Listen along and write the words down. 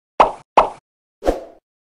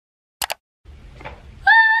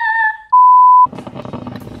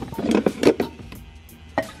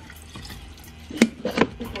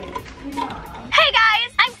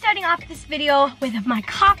video with my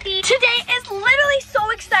coffee. Today is literally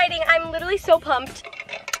so exciting. I'm literally so pumped.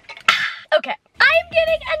 Okay, I'm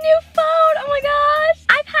getting a new phone. Oh my gosh.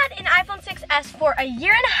 I've had an iPhone 6s for a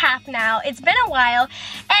year and a half now. It's been a while,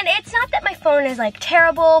 and it's not that my phone is like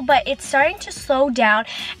terrible, but it's starting to slow down.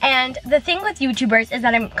 And the thing with YouTubers is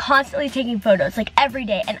that I'm constantly taking photos like every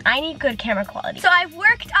day, and I need good camera quality. So I've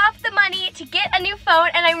worked off the money to get a new phone,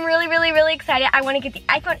 and I'm really excited. I want to get the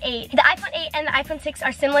iPhone 8. The iPhone 8 and the iPhone 6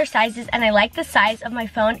 are similar sizes, and I like the size of my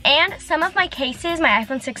phone. And some of my cases, my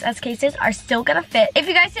iPhone 6s cases, are still gonna fit. If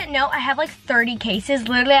you guys didn't know, I have like 30 cases.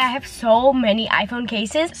 Literally, I have so many iPhone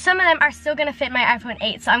cases. Some of them are still gonna fit my iPhone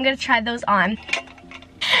 8, so I'm gonna try those on. And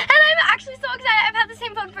I'm actually so excited. I've had the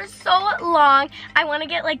same phone for so long. I want to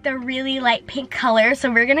get like the really light pink color,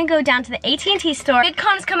 so we're gonna go down to the AT&T store.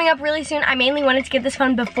 VidCon is coming up really soon. I mainly wanted to get this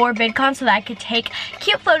phone before VidCon so that I could take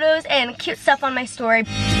cute photos and cute stuff on my story.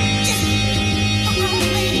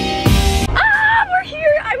 Ah, we're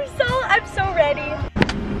here. I'm so ready.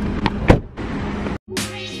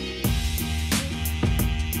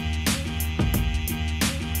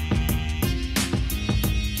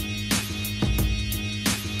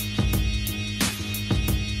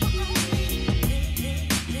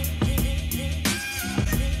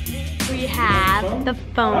 We have the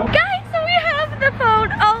phone. Guys, so we have the phone.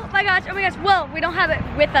 Oh my gosh. Well, we don't have it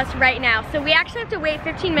with us right now, so we actually have to wait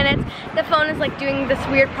 15 minutes. The phone is like doing this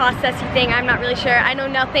weird processing thing. I'm not really sure. I know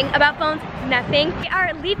nothing about phones, nothing. We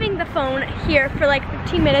are leaving the phone here for like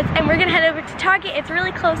 15 minutes, and we're gonna head over to Target. It's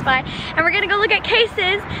really close by, and we're gonna go look at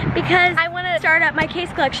cases because I wanna start up my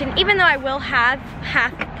case collection, even though I will have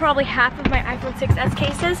probably half of my iPhone 6s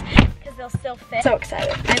cases, because they'll still fit. So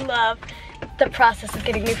excited. I love the process of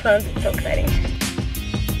getting new phones. It's so exciting.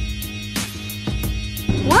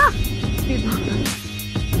 Wow! Speed bump.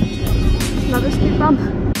 Another speed bump.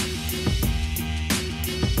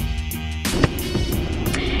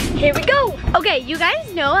 Here we go. Okay, you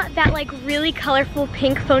guys know that like really colorful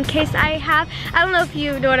pink phone case I have? I don't know if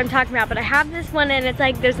you know what I'm talking about, but I have this one, and it's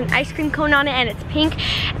like there's an ice cream cone on it, and it's pink,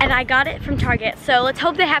 and I got it from Target. So let's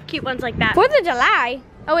hope they have cute ones like that. 4th of July?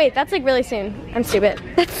 Oh wait, that's like really soon. I'm stupid.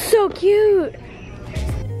 That's so cute.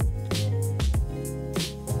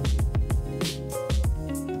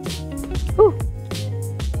 Ooh.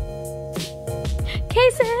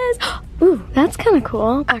 Cases. Ooh, that's kind of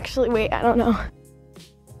cool. Actually, wait, I don't know.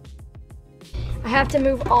 I have to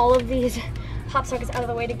move all of these pop sockets out of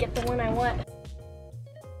the way to get the one I want.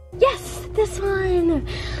 Yes, this one.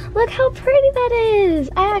 Look how pretty that is.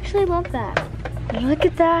 I actually love that. Look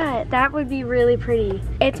at that. That would be really pretty.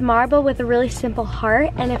 It's marble with a really simple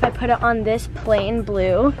heart, and if I put it on this plain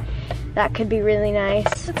blue, that could be really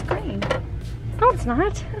nice. It's green. No, it's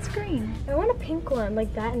not. It's green. I want a pink one,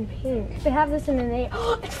 like that in pink. They have this in an 8.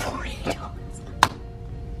 Oh, it's $40.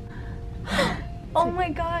 Oh my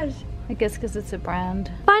gosh. I guess because it's a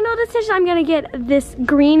brand. Final decision, I'm gonna get this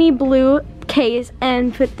greeny blue case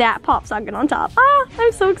and put that pop socket on top. Ah,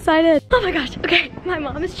 I'm so excited. Oh my gosh, okay, my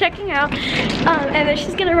mom is checking out, and then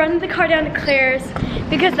she's gonna run the car down to Claire's,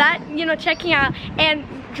 because that, you know, checking out and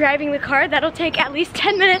driving the car, that'll take at least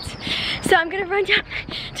 10 minutes. So I'm gonna run down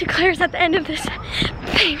to Claire's at the end of this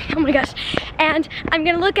thing. Oh my gosh. And I'm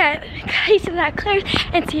gonna look at cases at Claire's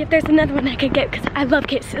and see if there's another one I could get, because I love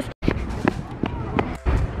cases.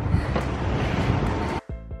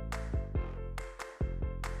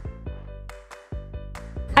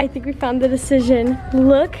 I think we found the decision.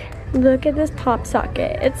 Look at this pop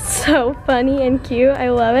socket. It's so funny and cute. I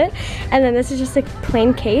love it. And then this is just a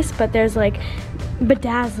plain case, but there's like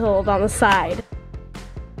bedazzled on the side.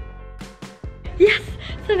 Yes,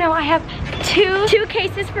 so now I have two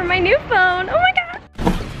cases for my new phone. Oh my God.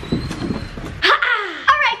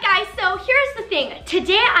 Alright guys, so here's the thing.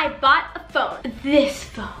 Today I bought a phone, this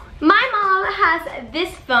phone. My mom had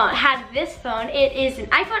this phone. It is an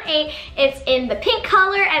iPhone 8. It's in the pink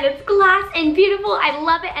color, and it's glass and beautiful. I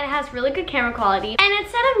love it, and it has really good camera quality. And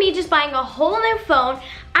instead of me just buying a whole new phone,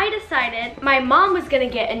 I decided my mom was gonna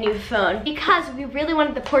get a new phone because we really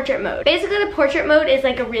wanted the portrait mode. Basically, the portrait mode is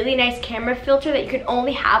like a really nice camera filter that you can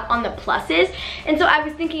only have on the pluses. And so I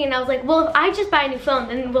was thinking, and I was like, well, if I just buy a new phone,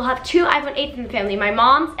 then we'll have 2 iPhone 8s in the family, my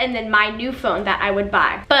mom's and then my new phone that I would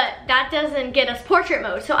buy. But that doesn't get us portrait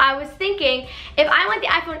mode. So I was thinking, if I want the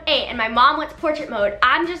iPhone 8 and my mom wants portrait mode,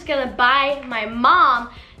 I'm just gonna buy my mom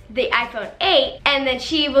the iPhone 8, and then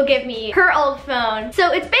she will give me her old phone.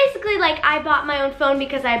 So it's basically like I bought my own phone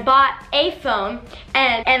because I bought a phone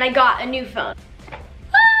and I got a new phone.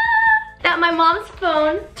 That my mom's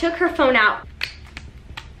phone took her phone out.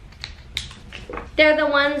 They're the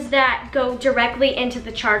ones that go directly into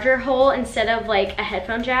the charger hole instead of like a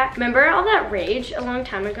headphone jack. Remember all that rage a long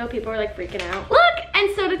time ago? People were like freaking out. Look!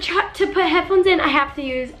 And so to put headphones in, I have to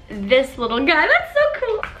use this little guy. That's so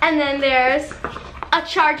cool. And then there's a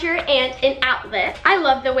charger and an outlet. I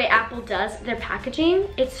love the way Apple does their packaging.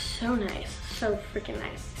 It's so nice, so freaking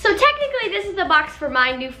nice. So technically this is the box for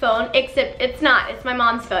my new phone, except it's not, it's my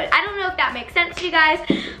mom's phone. I don't know if that makes sense to you guys,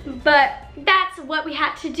 but that's what we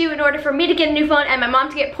had to do in order for me to get a new phone and my mom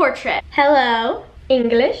to get portrait. Hello,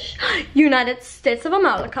 English, United States of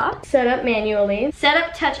America. Set up manually. Set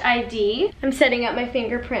up Touch ID. I'm setting up my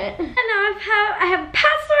fingerprint. And now I have a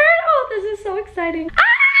password. Oh, this is so exciting.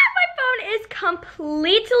 My phone is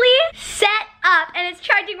completely set up and it's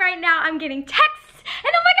charging right now. I'm getting texts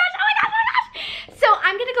and oh my gosh, oh my gosh, oh my gosh. So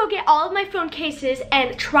I'm gonna go get all of my phone cases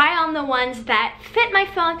and try on the ones that fit my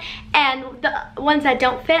phone, and the ones that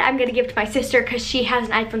don't fit, I'm gonna give to my sister because she has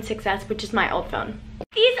an iPhone 6S, which is my old phone.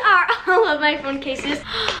 These are all of my phone cases.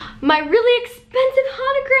 My really expensive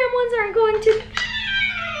hologram ones aren't going to.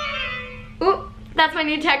 Ooh. That's my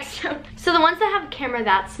new text. So the ones that have a camera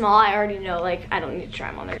that small, I already know, like, I don't need to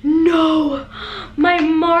try them on there. No, my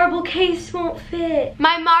marble case won't fit.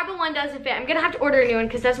 My marble one doesn't fit. I'm gonna have to order a new one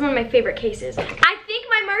because that's one of my favorite cases. I think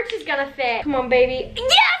my merch is gonna fit. Come on, baby.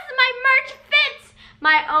 Yes, my merch fits.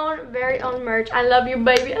 My own, very own merch. I love you,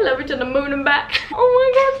 baby. I love you to the moon and back. Oh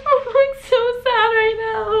my gosh, I'm like so sad right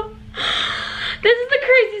now. This is the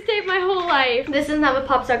craziest day of my whole life. This doesn't have a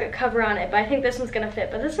pop socket cover on it, but I think this one's gonna fit.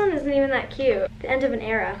 But this one isn't even that cute. The end of an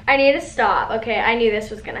era. I need to stop. Okay, I knew this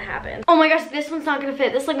was gonna happen. Oh my gosh, this one's not gonna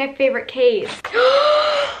fit. This is like my favorite case.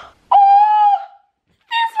 Oh!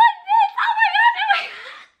 This one fits! Oh my gosh, oh my gosh!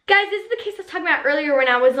 Guys, this is the case I was talking about earlier when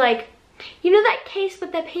I was like, you know that case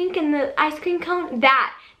with the pink and the ice cream cone?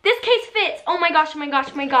 That. This case fits. Oh my gosh, oh my gosh,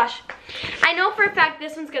 oh my gosh. I know for a fact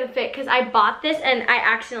this one's gonna fit because I bought this and I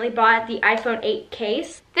accidentally bought the iPhone 8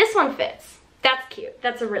 case. This one fits. That's cute.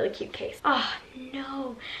 That's a really cute case. Oh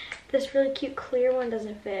no, this really cute clear one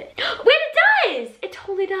doesn't fit. Wait, it does! It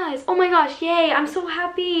totally does. Oh my gosh, yay, I'm so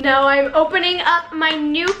happy. Now I'm opening up my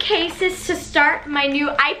new cases to start my new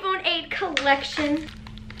iPhone 8 collection.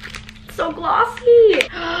 So glossy.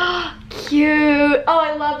 Cute. Oh,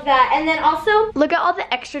 I love that. And then also, look at all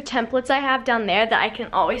the extra templates I have down there that I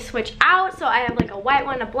can always switch out. So I have like a white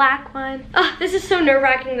one, a black one. Oh, this is so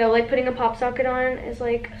nerve-wracking though. Like putting a pop socket on is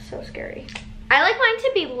like so scary. I like mine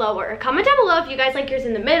to be lower. Comment down below if you guys like yours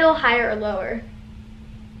in the middle, higher, or lower.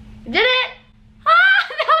 Did it? Ah,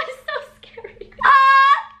 that was so scary.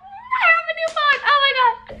 Ah, I have a new phone. Oh my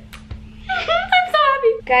god. I'm so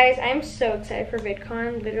happy. Guys, I'm so excited for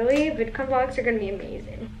VidCon. Literally, VidCon vlogs are gonna be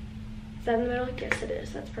amazing. Is that in the middle? Yes, it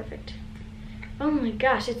is. That's perfect. Oh my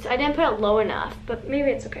gosh, I didn't put it low enough, but maybe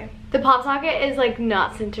it's okay. The pop socket is like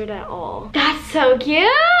not centered at all. That's so cute.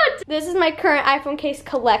 This is my current iPhone case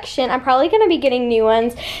collection. I'm probably gonna be getting new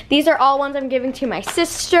ones. These are all ones I'm giving to my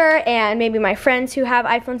sister and maybe my friends who have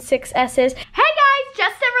iPhone 6Ss. Hey guys,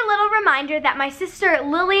 just a little reminder that my sister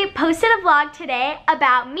Lily posted a vlog today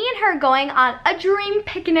about me and her going on a dream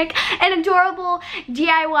picnic, an adorable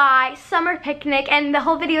DIY summer picnic, and the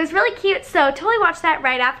whole video is really cute, so totally watch that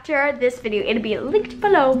right after this video. It'll be linked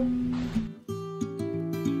below.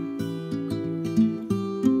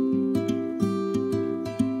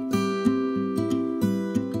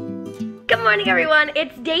 Good morning everyone,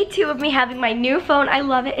 it's day 2 of me having my new phone. I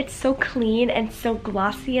love it, it's so clean and so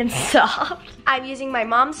glossy and soft. I'm using my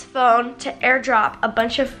mom's phone to airdrop a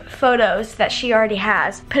bunch of photos that she already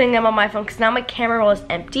has, putting them on my phone because now my camera roll is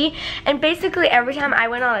empty. And basically every time I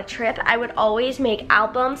went on a trip, I would always make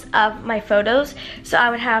albums of my photos. So I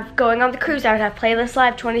would have, going on the cruise, I would have Playlist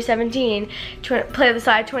Live 2017, Playlist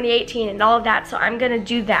Live 2018 and all of that. So I'm gonna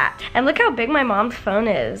do that. And look how big my mom's phone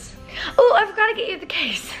is. Oh, I forgot to get you the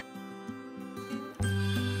case.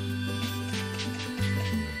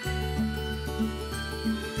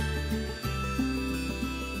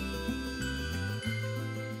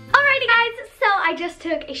 Alrighty guys, so I just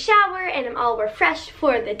took a shower and I'm all refreshed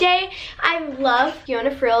for the day. I love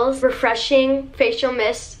Fiona Frill's refreshing facial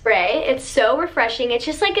mist spray. It's so refreshing. It's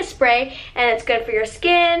just like a spray and it's good for your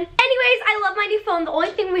skin. Anyways, I love my new phone. The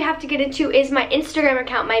only thing we have to get into is my Instagram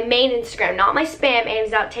account, my main Instagram, not my spam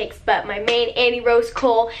Annie's Outtakes, but my main Annie Rose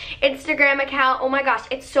Cole Instagram account. Oh my gosh,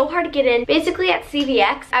 it's so hard to get in. Basically at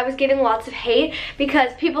CVX, I was getting lots of hate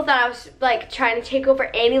because people thought I was like trying to take over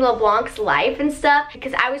Annie LeBlanc's life and stuff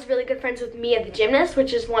because I was really good friends with Mia the gymnast,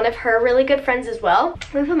 which is one of her really good friends as well.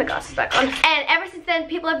 Let me put my glasses back on. And ever since then,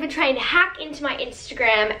 people have been trying to hack into my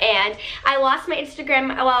Instagram, and I lost my Instagram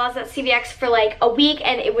while I was at CVX for like a week,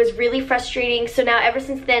 and it was really really frustrating. So now ever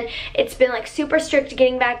since then, it's been like super strict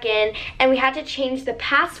getting back in, and we had to change the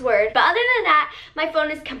password. But other than that, my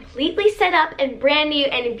phone is completely set up and brand new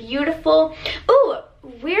and beautiful. Ooh,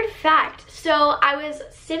 weird fact. So I was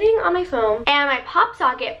sitting on my phone and my pop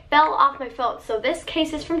socket fell off my phone. So this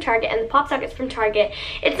case is from Target and the pop socket's from Target.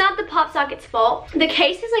 It's not the pop socket's fault. The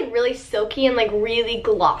case is like really silky and like really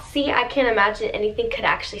glossy. I can't imagine anything could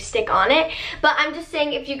actually stick on it. But I'm just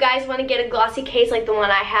saying, if you guys want to get a glossy case like the one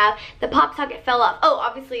I have, the pop socket fell off. Oh,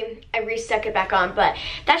 obviously I restuck it back on, but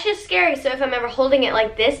that's just scary. So if I'm ever holding it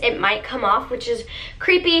like this, it might come off, which is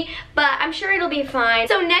creepy, but I'm sure it'll be fine.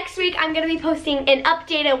 So next week I'm gonna be posting an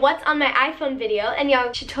update of what's on my iPhone video, and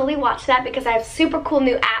y'all should totally watch that because I have super cool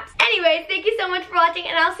new apps. Anyways, thank you so much for watching,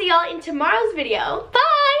 and I'll see y'all in tomorrow's video.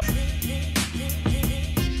 Bye!